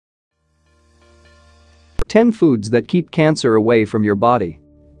10 foods that keep cancer away from your body.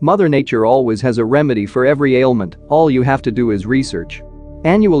 Mother Nature always has a remedy for every ailment, all you have to do is research.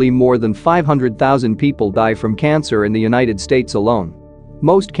 Annually, more than 500,000 people die from cancer in the United States alone.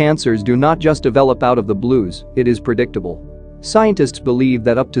 Most cancers do not just develop out of the blues, it is predictable. Scientists believe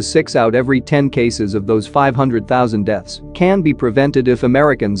that up to 6 out of every 10 cases of those 500,000 deaths can be prevented if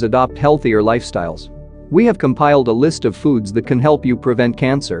Americans adopt healthier lifestyles. We have compiled a list of foods that can help you prevent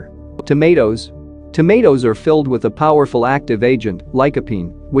cancer. Tomatoes. Tomatoes are filled with a powerful active agent,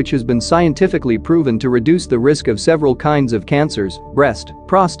 lycopene, which has been scientifically proven to reduce the risk of several kinds of cancers, breast,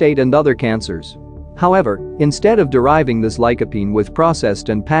 prostate and other cancers. However, instead of deriving this lycopene with processed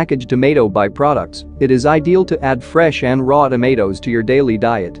and packaged tomato byproducts, it is ideal to add fresh and raw tomatoes to your daily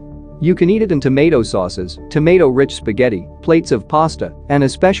diet. You can eat it in tomato sauces, tomato-rich spaghetti, plates of pasta, and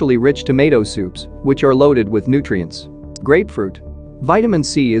especially rich tomato soups, which are loaded with nutrients. Grapefruit. Vitamin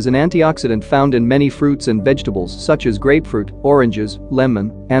C is an antioxidant found in many fruits and vegetables such as grapefruit, oranges,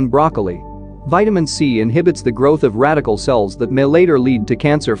 lemon, and broccoli. Vitamin C inhibits the growth of radical cells that may later lead to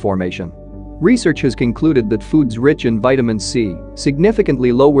cancer formation. Research has concluded that foods rich in vitamin C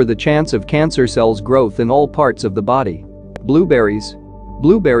significantly lower the chance of cancer cells growth in all parts of the body. Blueberries.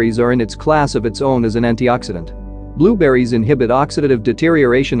 Blueberries are in its class of its own as an antioxidant. Blueberries inhibit oxidative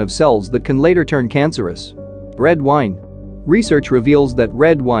deterioration of cells that can later turn cancerous. Red wine. Research reveals that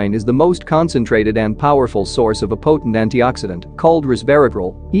red wine is the most concentrated and powerful source of a potent antioxidant called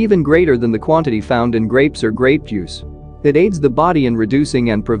resveratrol, even greater than the quantity found in grapes or grape juice. It aids the body in reducing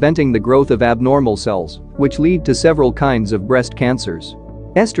and preventing the growth of abnormal cells, which lead to several kinds of breast cancers.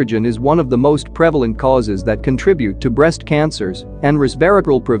 Estrogen is one of the most prevalent causes that contribute to breast cancers, and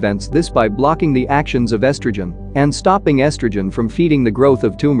resveratrol prevents this by blocking the actions of estrogen and stopping estrogen from feeding the growth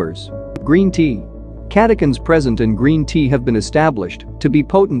of tumors. Green tea. Catechins present in green tea have been established to be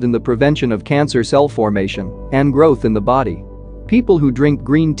potent in the prevention of cancer cell formation and growth in the body. People who drink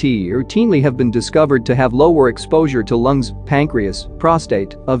green tea routinely have been discovered to have lower exposure to lungs, pancreas,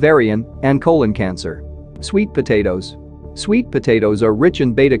 prostate, ovarian, and colon cancer. Sweet potatoes. Sweet potatoes are rich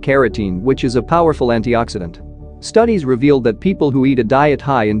in beta-carotene, which is a powerful antioxidant. Studies revealed that people who eat a diet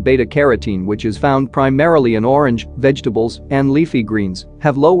high in beta-carotene, which is found primarily in orange, vegetables, and leafy greens,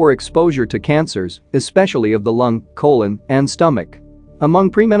 have lower exposure to cancers, especially of the lung, colon, and stomach. Among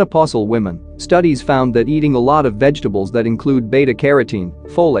premenopausal women, studies found that eating a lot of vegetables that include beta-carotene,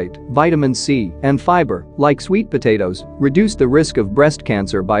 folate, vitamin C, and fiber, like sweet potatoes, reduce the risk of breast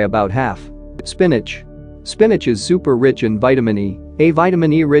cancer by about half. Spinach. Spinach is super rich in vitamin E. A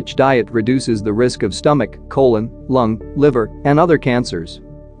vitamin E-rich diet reduces the risk of stomach, colon, lung, liver, and other cancers.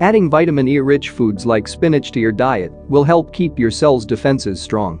 Adding vitamin E-rich foods like spinach to your diet will help keep your cells' defenses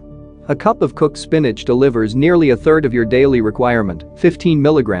strong. A cup of cooked spinach delivers nearly a third of your daily requirement, 15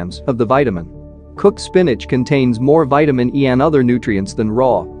 milligrams, of the vitamin. Cooked spinach contains more vitamin E and other nutrients than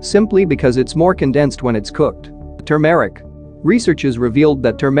raw, simply because it's more condensed when it's cooked. Turmeric. Research has revealed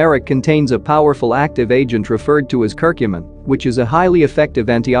that turmeric contains a powerful active agent referred to as curcumin, which is a highly effective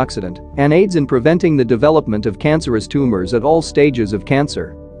antioxidant and aids in preventing the development of cancerous tumors at all stages of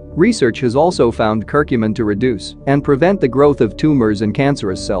cancer. Research has also found curcumin to reduce and prevent the growth of tumors and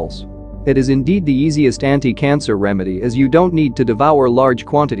cancerous cells. It is indeed the easiest anti-cancer remedy, as you don't need to devour large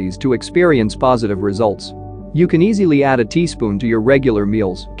quantities to experience positive results. You can easily add a teaspoon to your regular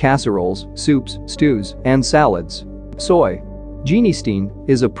meals, casseroles, soups, stews, and salads. Soy. Genistein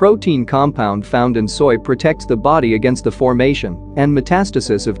is a protein compound found in soy, protects the body against the formation and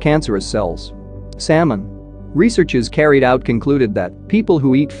metastasis of cancerous cells. Salmon. Researches carried out concluded that people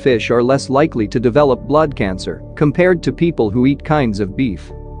who eat fish are less likely to develop blood cancer compared to people who eat kinds of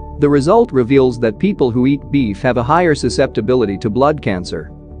beef. The result reveals that people who eat beef have a higher susceptibility to blood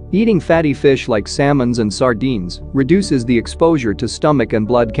cancer. Eating fatty fish like salmons and sardines reduces the exposure to stomach and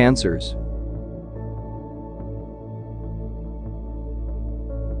blood cancers.